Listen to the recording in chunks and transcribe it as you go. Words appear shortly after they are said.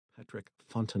Patrick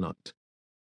Fontenot.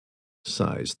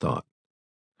 Sighs thought.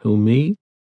 Who, me?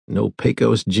 No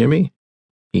Pecos Jimmy?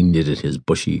 He knitted his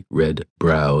bushy red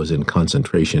brows in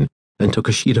concentration and took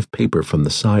a sheet of paper from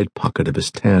the side pocket of his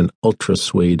tan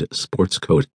ultra-suede sports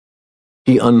coat.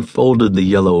 He unfolded the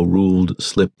yellow ruled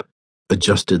slip,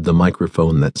 adjusted the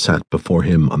microphone that sat before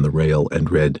him on the rail,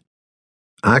 and read,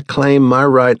 I claim my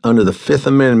right under the Fifth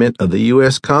Amendment of the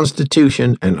U.S.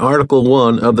 Constitution and Article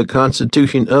 1 of the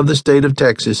Constitution of the State of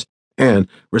Texas, and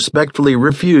respectfully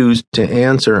refuse to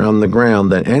answer on the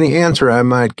ground that any answer I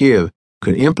might give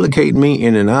could implicate me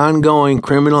in an ongoing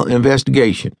criminal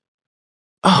investigation.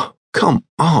 Oh, come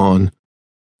on.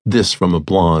 This from a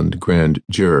blonde grand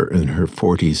juror in her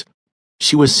 40s.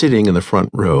 She was sitting in the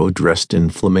front row, dressed in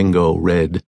flamingo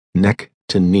red, neck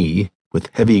to knee, with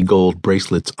heavy gold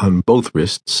bracelets on both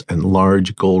wrists and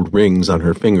large gold rings on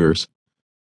her fingers.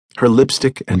 Her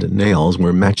lipstick and nails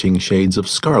were matching shades of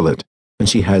scarlet, and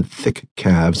she had thick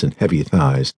calves and heavy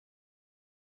thighs.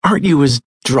 Aren't you his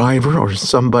driver or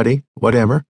somebody,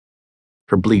 whatever?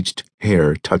 Her bleached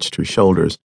hair touched her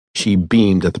shoulders. She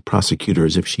beamed at the prosecutor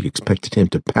as if she expected him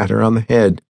to pat her on the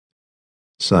head.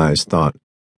 Sighs thought,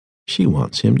 she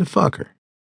wants him to fuck her.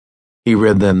 He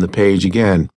read them the page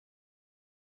again.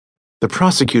 The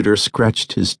prosecutor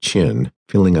scratched his chin,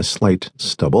 feeling a slight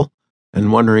stubble,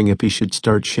 and wondering if he should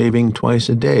start shaving twice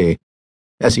a day,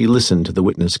 as he listened to the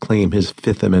witness claim his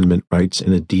Fifth Amendment rights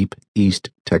in a deep East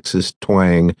Texas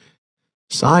twang.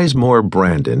 Sizemore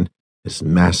Brandon, his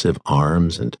massive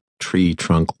arms and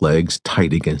tree-trunk legs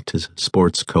tight against his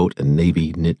sports coat and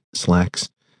navy knit slacks,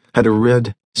 had a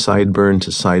red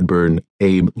sideburn-to-sideburn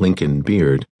Abe Lincoln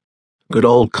beard. Good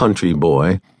old country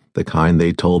boy, the kind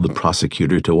they told the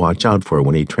prosecutor to watch out for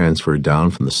when he transferred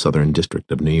down from the Southern District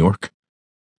of New York.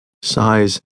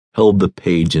 Sighs held the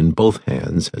page in both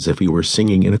hands as if he were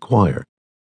singing in a choir.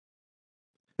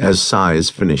 As Sighs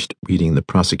finished reading, the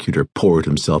prosecutor poured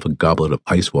himself a goblet of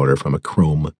ice water from a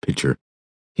chrome pitcher.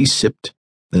 He sipped,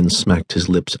 then smacked his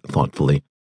lips thoughtfully.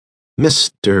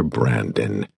 Mr.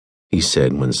 Brandon, he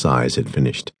said when Sighs had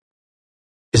finished,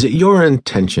 is it your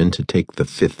intention to take the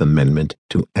Fifth Amendment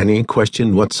to any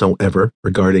question whatsoever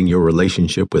regarding your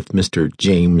relationship with Mr.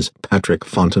 James Patrick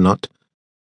Fontenot?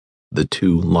 The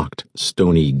two locked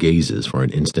stony gazes for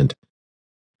an instant.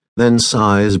 Then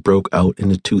Sighs broke out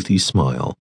in a toothy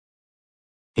smile.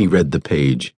 He read the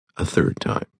page a third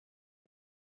time.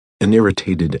 An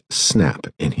irritated snap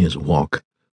in his walk,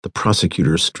 the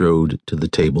prosecutor strode to the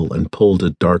table and pulled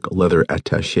a dark leather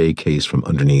attaché case from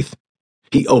underneath.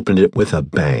 He opened it with a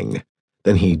bang.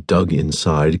 Then he dug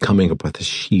inside, coming up with a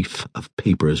sheaf of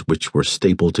papers which were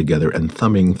stapled together and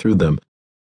thumbing through them.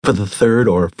 For the third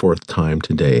or fourth time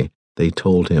today, they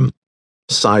told him,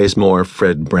 Sizemore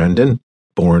Fred Brandon,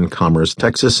 born Commerce,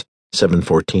 Texas,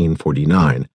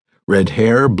 7/14/49. Red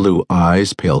hair, blue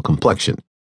eyes, pale complexion.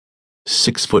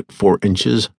 6 foot 4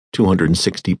 inches,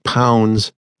 260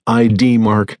 pounds, ID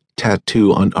mark,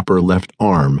 tattoo on upper left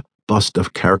arm, bust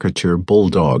of caricature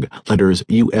bulldog, letters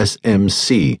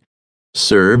USMC.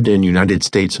 Served in United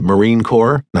States Marine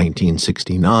Corps,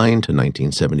 1969 to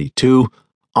 1972.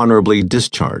 Honorably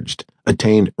discharged.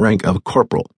 Attained rank of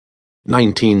corporal.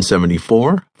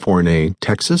 1974, Forney,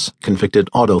 Texas, convicted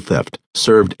auto theft.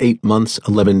 Served 8 months,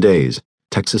 11 days.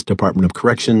 Texas Department of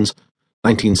Corrections.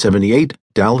 1978,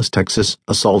 Dallas, Texas,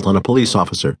 assault on a police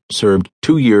officer. Served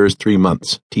 2 years, 3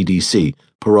 months. TDC.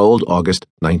 Paroled August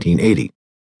 1980.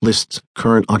 Lists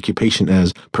current occupation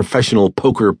as professional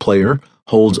poker player.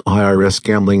 Holds IRS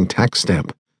gambling tax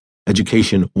stamp.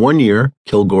 Education 1 year,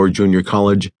 Kilgore Junior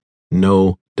College.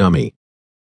 No dummy.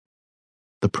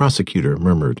 The prosecutor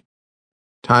murmured,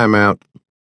 Time out.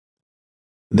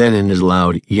 Then in his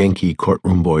loud Yankee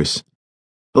courtroom voice,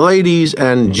 Ladies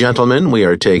and gentlemen, we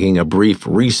are taking a brief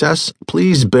recess.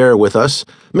 Please bear with us.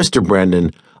 Mr.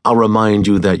 Brandon, I'll remind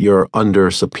you that you're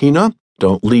under subpoena.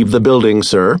 Don't leave the building,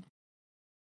 sir.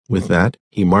 With that,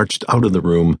 he marched out of the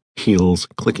room, heels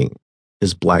clicking.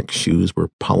 His black shoes were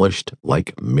polished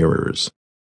like mirrors.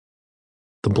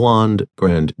 The blonde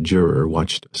grand juror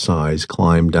watched Sighs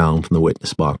climb down from the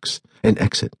witness box and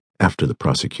exit after the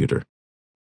prosecutor.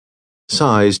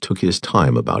 Sighs took his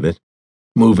time about it,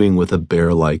 moving with a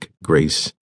bear-like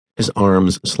grace, his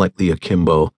arms slightly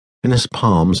akimbo and his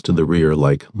palms to the rear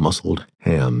like muscled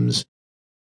hams.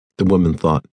 The woman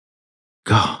thought,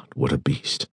 God, what a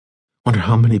beast. Wonder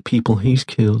how many people he's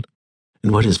killed,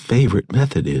 and what his favorite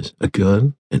method is. A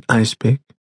gun? An ice pick?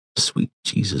 Sweet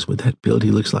Jesus, with that build he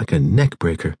looks like a neck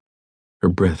breaker. Her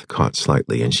breath caught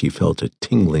slightly, and she felt a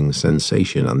tingling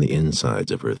sensation on the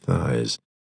insides of her thighs.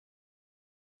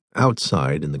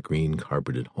 Outside in the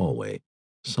green-carpeted hallway,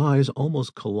 Sighs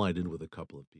almost collided with a couple of people.